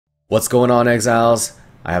What's going on, Exiles?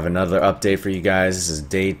 I have another update for you guys. This is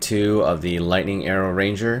day 2 of the Lightning Arrow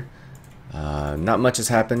Ranger. Not much has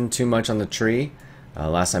happened too much on the tree.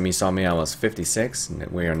 Last time you saw me I was 56 and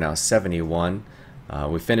we are now 71.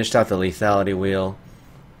 We finished out the lethality wheel.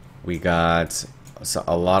 We got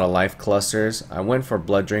a lot of life clusters. I went for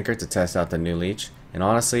Blood Drinker to test out the new leech, and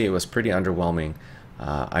honestly it was pretty underwhelming.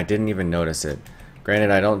 I didn't even notice it.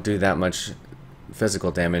 Granted, I don't do that much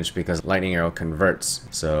physical damage because Lightning Arrow converts,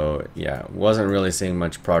 so yeah, wasn't really seeing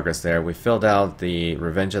much progress there. We filled out the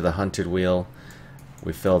Revenge of the Hunted wheel,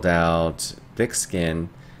 we filled out Thick Skin,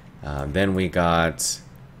 then we got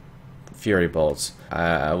Fury Bolts.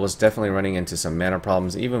 I was definitely running into some mana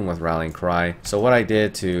problems even with Rallying Cry, so what I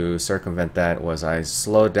did to circumvent that was I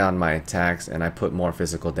slowed down my attacks and I put more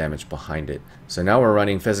physical damage behind it. So now we're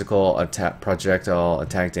running physical attack, projectile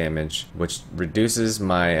attack damage, which reduces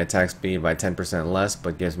my attack speed by 10% less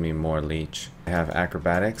but gives me more leech. I have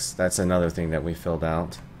acrobatics. That's another thing that we filled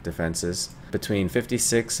out. Defenses. Between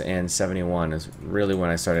 56 and 71 is really when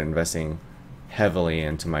I started investing heavily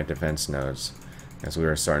into my defense nodes, as we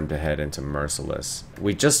were starting to head into Merciless.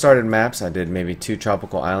 We just started maps. I did maybe 2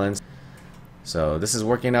 tropical islands, so this is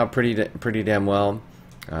working out pretty damn well.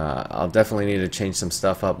 I'll definitely need to change some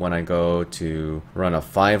stuff up when I go to run a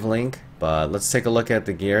 5-link, but let's take a look at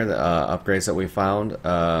the gear, the upgrades that we found.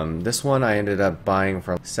 This one I ended up buying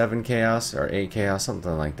from 7 chaos or 8 chaos,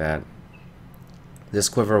 something like that. This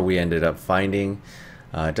quiver we ended up finding.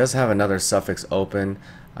 It does have another suffix open.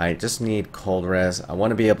 I just need cold res. I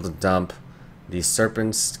want to be able to dump these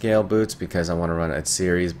serpent scale boots because I want to run a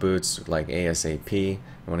series boots like ASAP.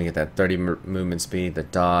 I want to get that 30 movement speed, the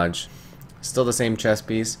dodge. Still the same chest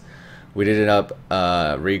piece. We did it up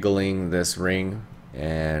regaling this ring,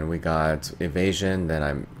 and we got evasion. Then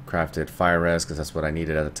I crafted fire res because that's what I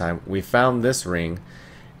needed at the time. We found this ring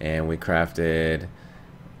and we crafted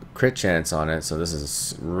crit chance on it, so this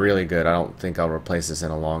is really good. I don't think I'll replace this in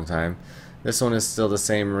a long time. This one is still the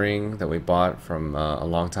same ring that we bought from a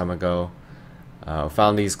long time ago.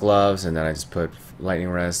 Found these gloves, and then I just put lightning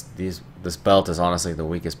res. This belt is honestly the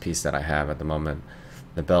weakest piece that I have at the moment.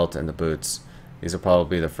 The belt and the boots. These are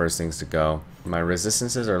probably the first things to go. My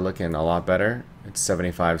resistances are looking a lot better. It's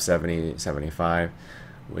 75, 70, 75.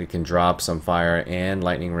 We can drop some fire and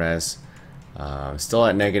lightning res. Still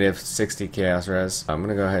at negative 60 chaos res. I'm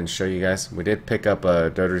gonna go ahead and show you guys. We did pick up a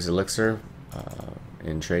Doter's elixir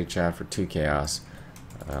in trade chat for 2 chaos.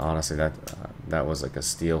 Honestly, that was like a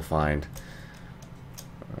steal find.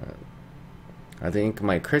 I think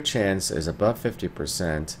my crit chance is above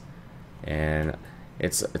 50%, and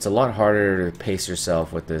it's a lot harder to pace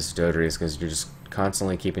yourself with this Doteries because you're just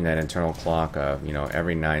constantly keeping that internal clock of, you know,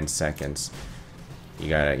 every 9 seconds you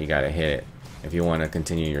gotta hit it if you want to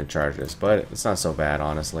continue your charges. But it's not so bad,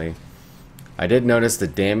 honestly. I did notice the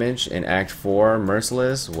damage in Act 4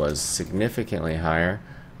 Merciless was significantly higher.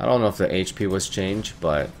 I don't know if the HP was changed,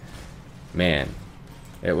 but man,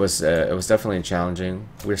 it was definitely challenging.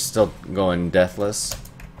 We're still going deathless.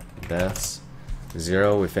 Deaths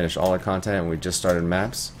 0. We finished all our content and we just started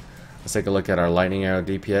maps. Let's take a look at our Lightning Arrow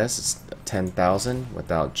DPS. It's 10,000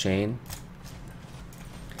 without chain.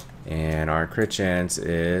 And our crit chance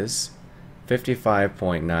is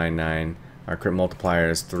 55.99. Our crit multiplier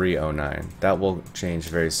is 309. That will change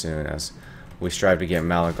very soon as we strive to get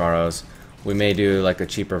Malagaros. We may do like a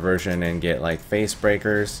cheaper version and get like face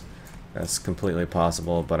breakers. That's completely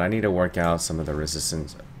possible, but I need to work out some of the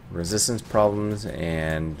resistance problems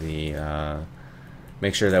and the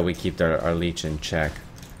make sure that we keep our leech in check.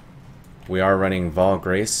 We are running Vol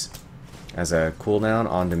Grace as a cooldown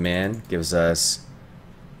on demand. Gives us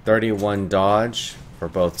 31 dodge for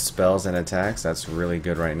both spells and attacks. That's really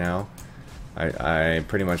good right now. I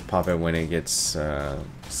pretty much pop it when it gets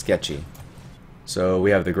sketchy. So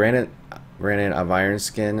we have the Granite of Iron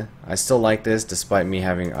Skin. I still like this despite me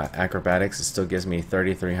having acrobatics. It still gives me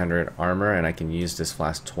 3300 armor, and I can use this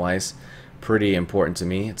flask twice. Pretty important to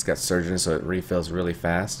me. It's got Surgeon, so it refills really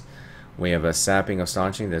fast. We have a Sapping of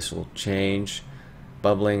Staunching. This will change.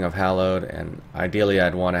 Bubbling of Hallowed, and ideally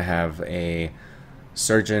I'd want to have a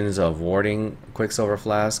Surgeons of Warding Quicksilver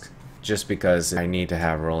Flask, just because I need to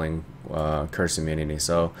have rolling curse immunity.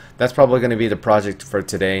 So that's probably going to be the project for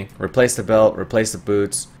today. Replace the belt, replace the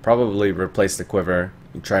boots, probably replace the quiver,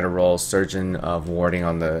 and try to roll Surgeon of Warding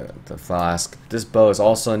on the flask. This bow is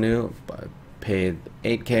also new. I paid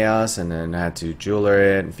 8 chaos and then had to jeweler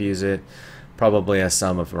it and fuse it. Probably a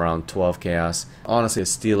sum of around 12 chaos. Honestly, a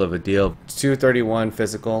steal of a deal. 231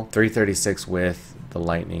 physical, 336 with the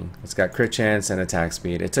lightning. It's got crit chance and attack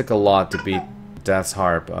speed. It took a lot to beat Death's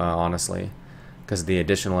Harp, honestly, because the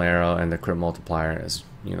additional arrow and the crit multiplier is,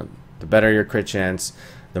 you know, the better your crit chance,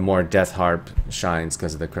 the more Death Harp shines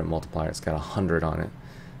because of the crit multiplier. It's got 100 on it,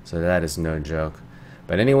 so that is no joke.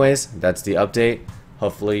 But anyways, that's the update.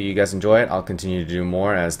 Hopefully you guys enjoy it. I'll continue to do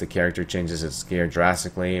more as the character changes its gear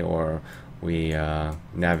drastically, or we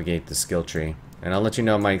navigate the skill tree. And I'll let you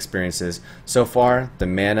know my experiences. So far, the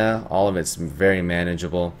mana, all of it's very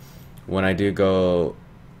manageable. When I do go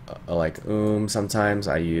like sometimes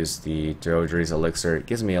I use the Dodri's Elixir. It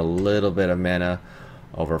gives me a little bit of mana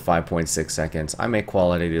over 5.6 seconds. I may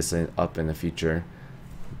quality this up in the future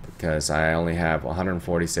because I only have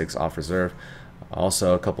 146 off reserve.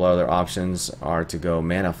 Also, a couple other options are to go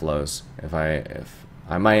mana flows. If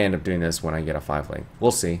I might end up doing this when I get a 5-link.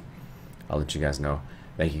 We'll see. I'll let you guys know.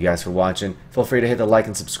 Thank you guys for watching. Feel free to hit the like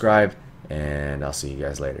and subscribe, and I'll see you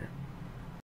guys later.